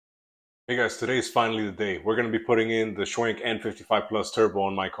Hey guys, today is finally the day. We're going to be putting in the Shuenk N55 Plus Turbo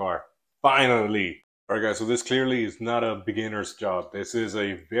on my car. Finally! Alright guys, so this clearly is not a beginner's job. This is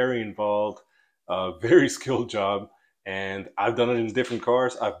a very involved, very skilled job. And I've done it in different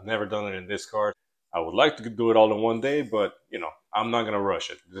cars. I've never done it in this car. I would like to do it all in one day, but I'm not going to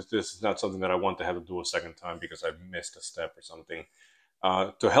rush it. This is not something that I want to have to do a second time because I missed a step or something.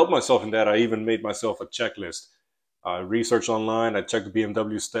 To help myself in that, I even made myself a checklist. I researched online, I checked the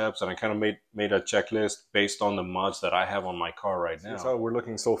BMW steps, and I kind of made a checklist based on the mods that I have on my car right now. Here's how we're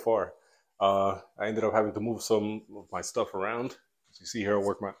looking so far. I ended up having to move some of my stuff around. As you see here,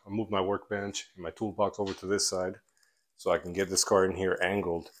 I moved my workbench and my toolbox over to this side so I can get this car in here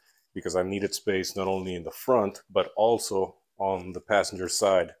angled because I needed space not only in the front, but also on the passenger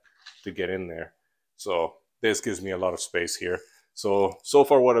side to get in there. So this gives me a lot of space here. So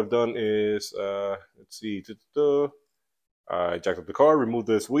far what I've done is, let's see, I jacked up the car, removed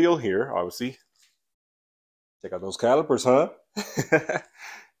this wheel here, obviously. Check out those calipers, huh?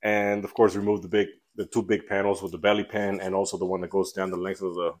 And of course remove the two big panels with the belly pan and also the one that goes down the length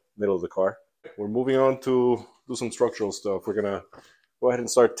of the middle of the car. We're moving on to do some structural stuff. We're gonna go ahead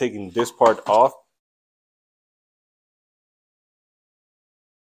and start taking this part off.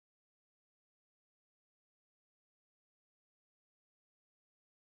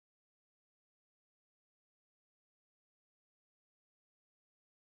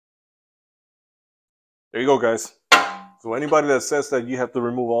 There you go, guys. So anybody that says that you have to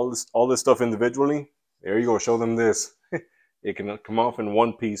remove all this stuff individually, there you go. Show them this. It can come off in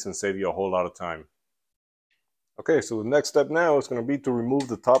one piece and save you a whole lot of time. Okay, so the next step now is going to be to remove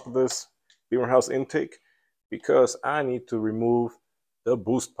the top of this Bimmerhaus intake because I need to remove the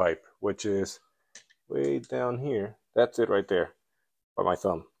boost pipe, which is way down here. That's it right there by my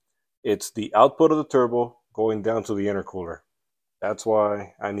thumb. It's the output of the turbo going down to the intercooler. That's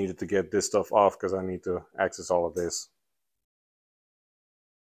why I needed to get this stuff off because I need to access all of this.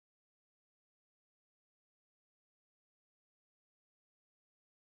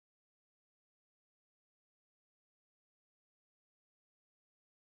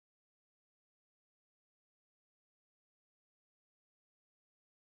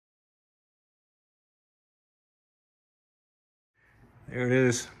 There it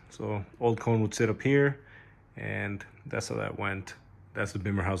is. So old cone would sit up here, and that's how that went. That's the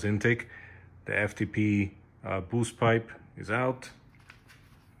Bimmerhaus intake. The FTP boost pipe is out,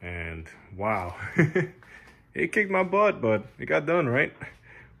 and wow, it kicked my butt, but it got done, right?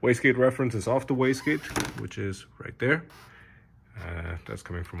 Wastegate reference is off the wastegate, which is right there. That's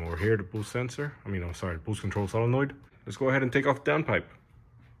coming from over here, the boost sensor. Boost control solenoid. Let's go ahead and take off the downpipe.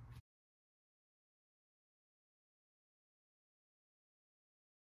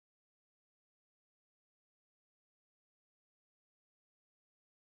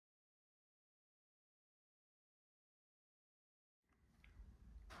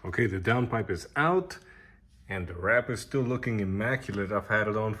 Okay, the downpipe is out and the wrap is still looking immaculate. I've had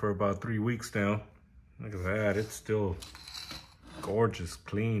it on for about 3 weeks now. Look at that, it's still gorgeous,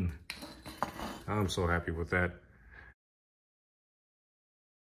 clean. I'm so happy with that.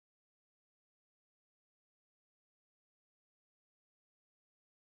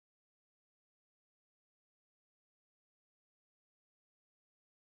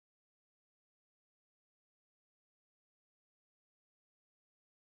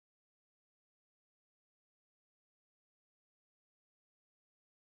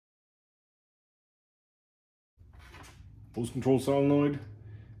 Boost control solenoid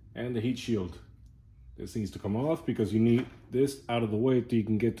and the heat shield. This needs to come off because you need this out of the way so you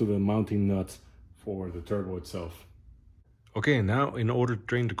can get to the mounting nuts for the turbo itself. Okay, now in order to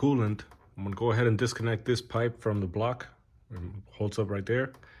drain the coolant, I'm gonna go ahead and disconnect this pipe from the block. It holds up right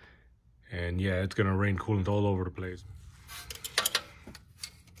there. And yeah, it's gonna rain coolant all over the place.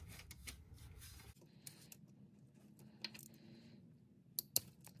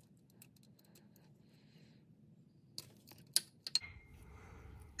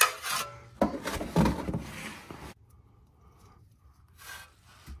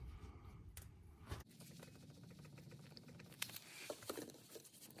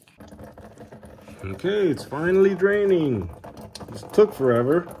 Okay, it's finally draining. This took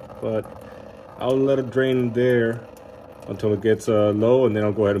forever, but I'll let it drain there until it gets low, and then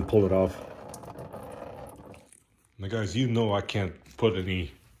I'll go ahead and pull it off. Now guys, you know I can't put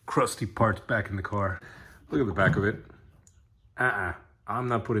any crusty parts back in the car. Look at the back of it. I'm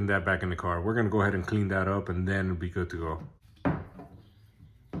not putting that back in the car. We're gonna go ahead and clean that up and then it'll be good to go.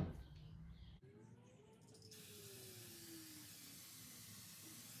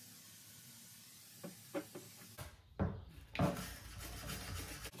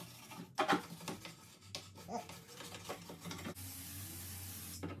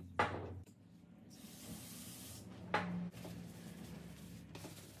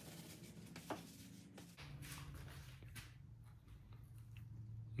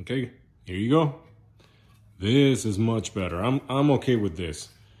 Okay, here you go. This is much better. I'm okay with this.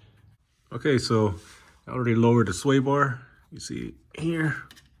 Okay, so I already lowered the sway bar. You see here,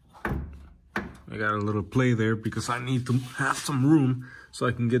 I got a little play there because I need to have some room so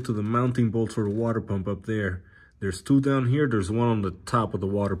I can get to the mounting bolts for the water pump up there. There's two down here. There's one on the top of the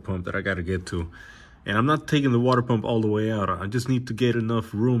water pump that I got to get to. And I'm not taking the water pump all the way out. I just need to get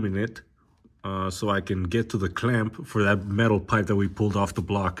enough room in it so I can get to the clamp for that metal pipe that we pulled off the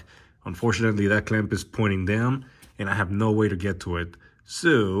block. Unfortunately, that clamp is pointing down and I have no way to get to it.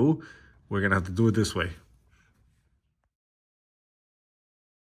 So we're going to have to do it this way.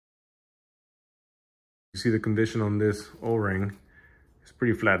 You see the condition on this O-ring. It's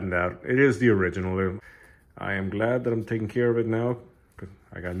pretty flattened out. It is the original. I am glad that I'm taking care of it now.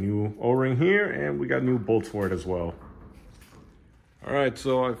 I got new O-ring here and we got new bolts for it as well. All right,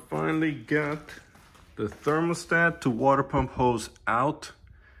 so I finally got the thermostat to water pump hose out,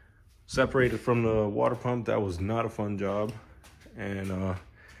 separated from the water pump. That was not a fun job. And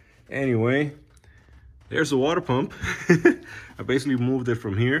anyway, there's the water pump. I basically moved it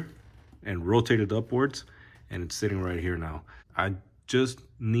from here and rotated upwards, and it's sitting right here now. I just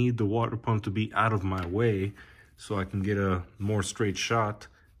need the water pump to be out of my way so I can get a more straight shot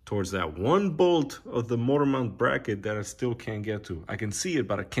towards that one bolt of the motor mount bracket that I still can't get to. I can see it,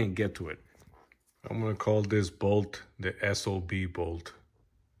 but I can't get to it. I'm gonna call this bolt the SOB bolt,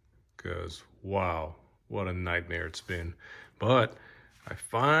 because wow, what a nightmare it's been. But I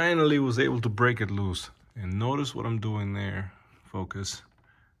finally was able to break it loose. And notice what I'm doing there. Focus.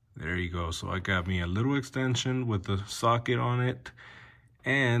 There you go. So I got me a little extension with the socket on it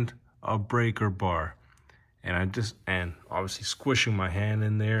and a breaker bar. And obviously squishing my hand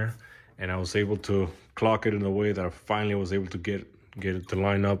in there, and I was able to clock it in a way that I finally was able to get it to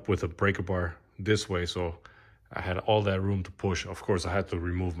line up with a breaker bar this way. So I had all that room to push. Of course, I had to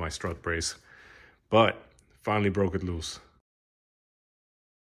remove my strut brace, but finally broke it loose.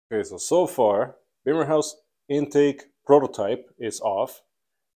 Okay, so far, Bimmerhaus Intake prototype is off.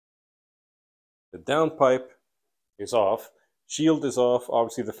 The downpipe is off. Shield is off.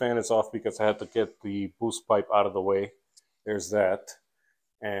 Obviously the fan is off because I had to get the boost pipe out of the way. There's that.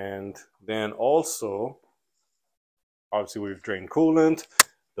 And then also, obviously we've drained coolant.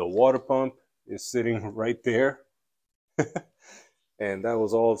 The water pump is sitting right there. And that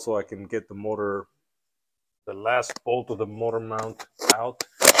was all so I can get the motor, the last bolt of the motor mount out.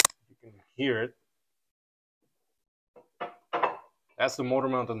 You can hear it. That's the motor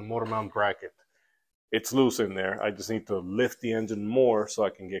mount and the motor mount bracket. It's loose in there. I just need to lift the engine more so I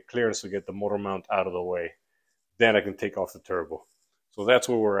can get clearance to get the motor mount out of the way. Then I can take off the turbo. So that's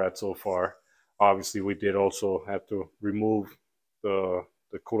where we're at so far. Obviously, we did also have to remove the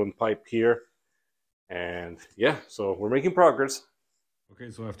coolant pipe here. And yeah, so we're making progress.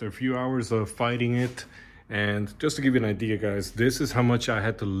 Okay, so after a few hours of fighting it, and just to give you an idea, guys, this is how much I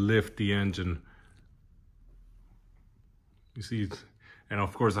had to lift the engine. You see, and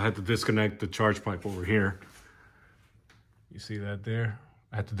of course I had to disconnect the charge pipe over here. You see that there?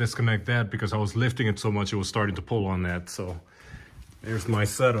 I had to disconnect that because I was lifting it so much it was starting to pull on that. So there's my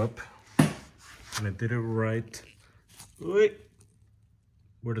setup, and I did it right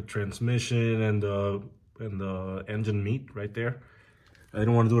where the transmission and the engine meet right there. I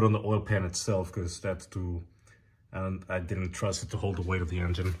didn't want to do it on the oil pan itself because that's too, and I didn't trust it to hold the weight of the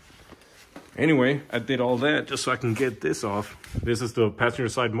engine. Anyway, I did all that just so I can get this off. This is the passenger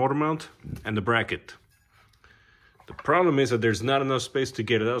side motor mount and the bracket. The problem is that there's not enough space to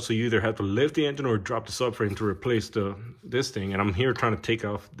get it out, so you either have to lift the engine or drop the subframe to replace this thing. And I'm here trying to take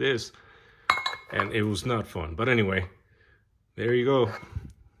off this, and it was not fun. But anyway, there you go.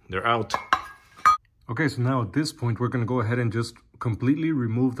 They're out. Okay, so now at this point, we're going to go ahead and just completely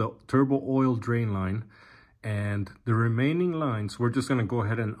remove the turbo oil drain line. And the remaining lines, we're just going to go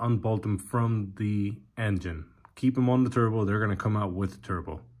ahead and unbolt them from the engine. Keep them on the turbo. They're going to come out with the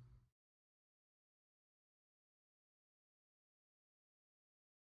turbo.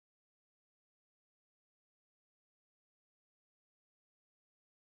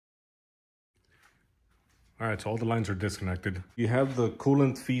 All right, so all the lines are disconnected. You have the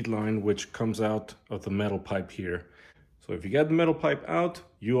coolant feed line, which comes out of the metal pipe here. So if you get the metal pipe out,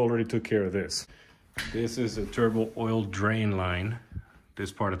 you already took care of this. This is a turbo oil drain line.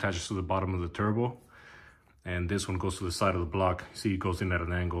 This part attaches to the bottom of the turbo, and this one goes to the side of the block. See, it goes in at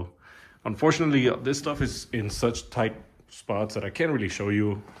an angle. Unfortunately, this stuff is in such tight spots that I can't really show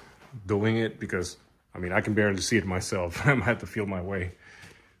you doing it because, I mean, I can barely see it myself. I might have to feel my way.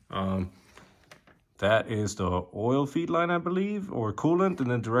 That is the oil feed line, I believe, or coolant,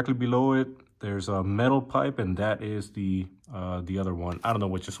 and then directly below it, there's a metal pipe, and that is the the other one. I don't know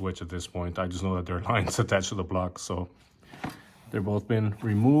which is which at this point. I just know that there are lines attached to the block, so they're both been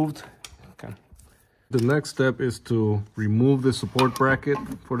removed. Okay. The next step is to remove the support bracket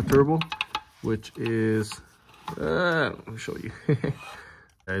for the turbo, which is, let me show you.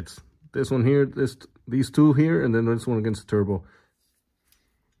 It's this one here, these two here, and then this one against the turbo.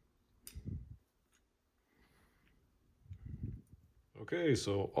 Okay,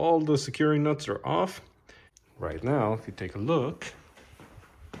 so all the securing nuts are off. Right now, if you take a look,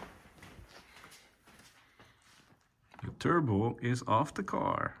 the turbo is off the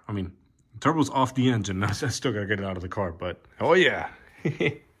car. I mean, the turbo's off the engine. I still gotta get it out of the car, but oh yeah.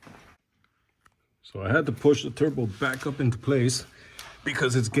 So I had to push the turbo back up into place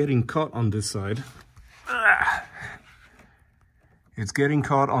because it's getting caught on this side. It's getting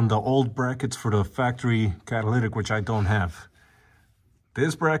caught on the old brackets for the factory catalytic, which I don't have.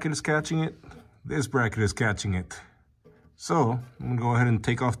 This bracket is catching it. This bracket is catching it. So I'm gonna go ahead and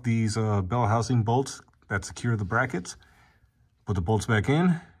take off these bell housing bolts that secure the brackets. Put the bolts back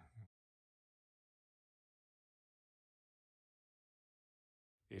in.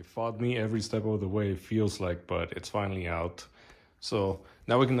 It fought me every step of the way, it feels like, but it's finally out. So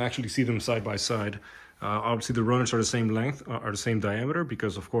now we can actually see them side by side. Obviously the runners are the same length, are the same diameter,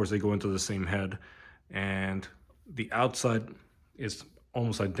 because of course they go into the same head. And the outside is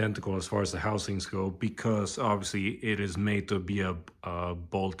almost identical as far as the housings go, because obviously it is made to be a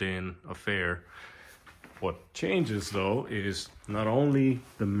bolt-in affair. What changes though is not only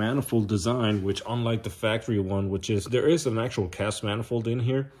the manifold design, which unlike the factory one, which is, there is an actual cast manifold in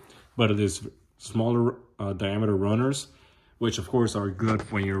here, but it is smaller diameter runners, which of course are good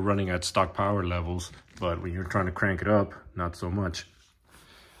when you're running at stock power levels, but when you're trying to crank it up, not so much.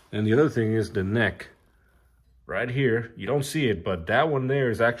 And the other thing is the neck. Right here, you don't see it, but that one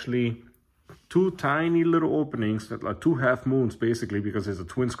there is actually two tiny little openings, like two half moons basically, because it's a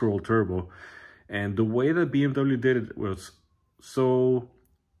twin scroll turbo. And the way that BMW did it was so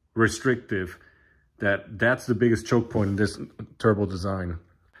restrictive that that's the biggest choke point in this turbo design.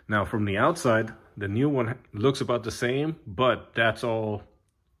 Now from the outside, the new one looks about the same, but that's all,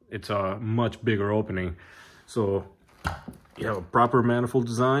 it's a much bigger opening. So you have a proper manifold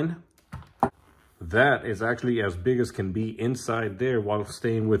design. That is actually as big as can be inside there while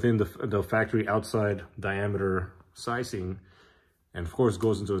staying within the factory outside diameter sizing. And of course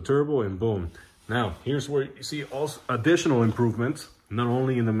goes into the turbo and boom. Now, here's where you see also additional improvements, not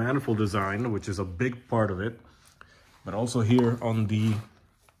only in the manifold design, which is a big part of it, but also here on the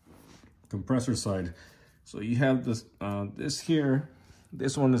compressor side. So you have this, this here,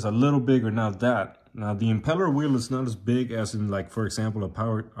 this one is a little bigger. Now the impeller wheel is not as big as in, like, for example, a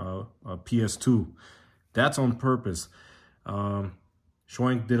PS2. That's on purpose.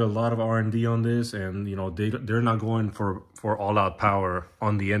 Shuenk did a lot of R&D on this, and you know they're not going for all-out power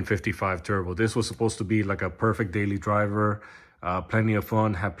on the N55 turbo. This was supposed to be like a perfect daily driver, plenty of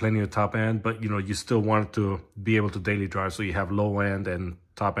fun, have plenty of top end, but you know you still want to be able to daily drive, so you have low end and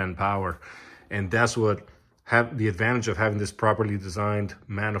top end power, and that's what the advantage of having this properly designed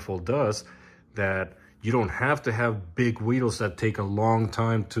manifold does. That you don't have to have big wheels that take a long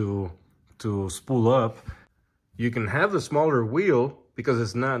time to spool up. You can have the smaller wheel because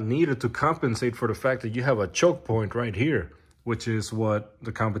it's not needed to compensate for the fact that you have a choke point right here, which is what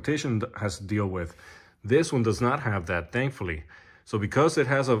the competition has to deal with. This one does not have that, thankfully. So because it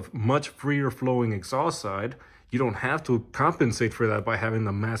has a much freer flowing exhaust side, you don't have to compensate for that by having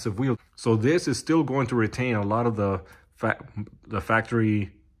the massive wheel. So this is still going to retain a lot of the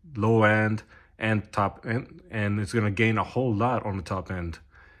factory low end and top end, and it's going to gain a whole lot on the top end.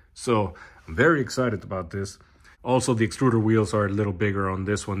 So I'm very excited about this. Also, the extruder wheels are a little bigger on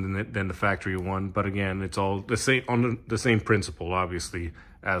this one than the factory one, but again, it's all the same on the same principle, obviously,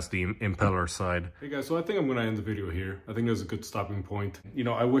 as the impeller side. Hey guys, so I think I'm going to end the video here. I think there's a good stopping point. You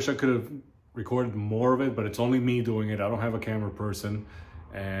know, I wish I could have recorded more of it, but it's only me doing it. I don't have a camera person,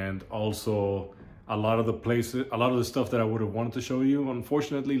 and also a lot of the stuff that I would have wanted to show you,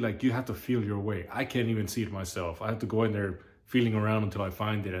 unfortunately, like, you have to feel your way. I can't even see it myself. I have to go in there feeling around until I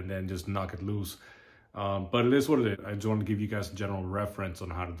find it and then just knock it loose. But it is what it is. I just want to give you guys a general reference on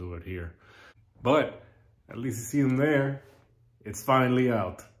how to do it here. But at least you see them there. It's finally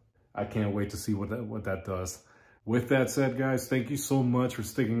out. I can't wait to see what that does. With that said, guys, thank you so much for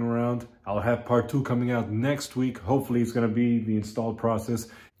sticking around. I'll have part 2 coming out next week. Hopefully it's going to be the install process.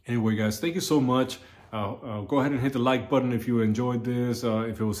 Anyway, guys, thank you so much. Go ahead and hit the like button if you enjoyed this.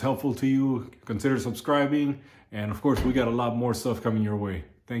 If it was helpful to you, consider subscribing. And of course, we got a lot more stuff coming your way.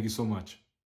 Thank you so much.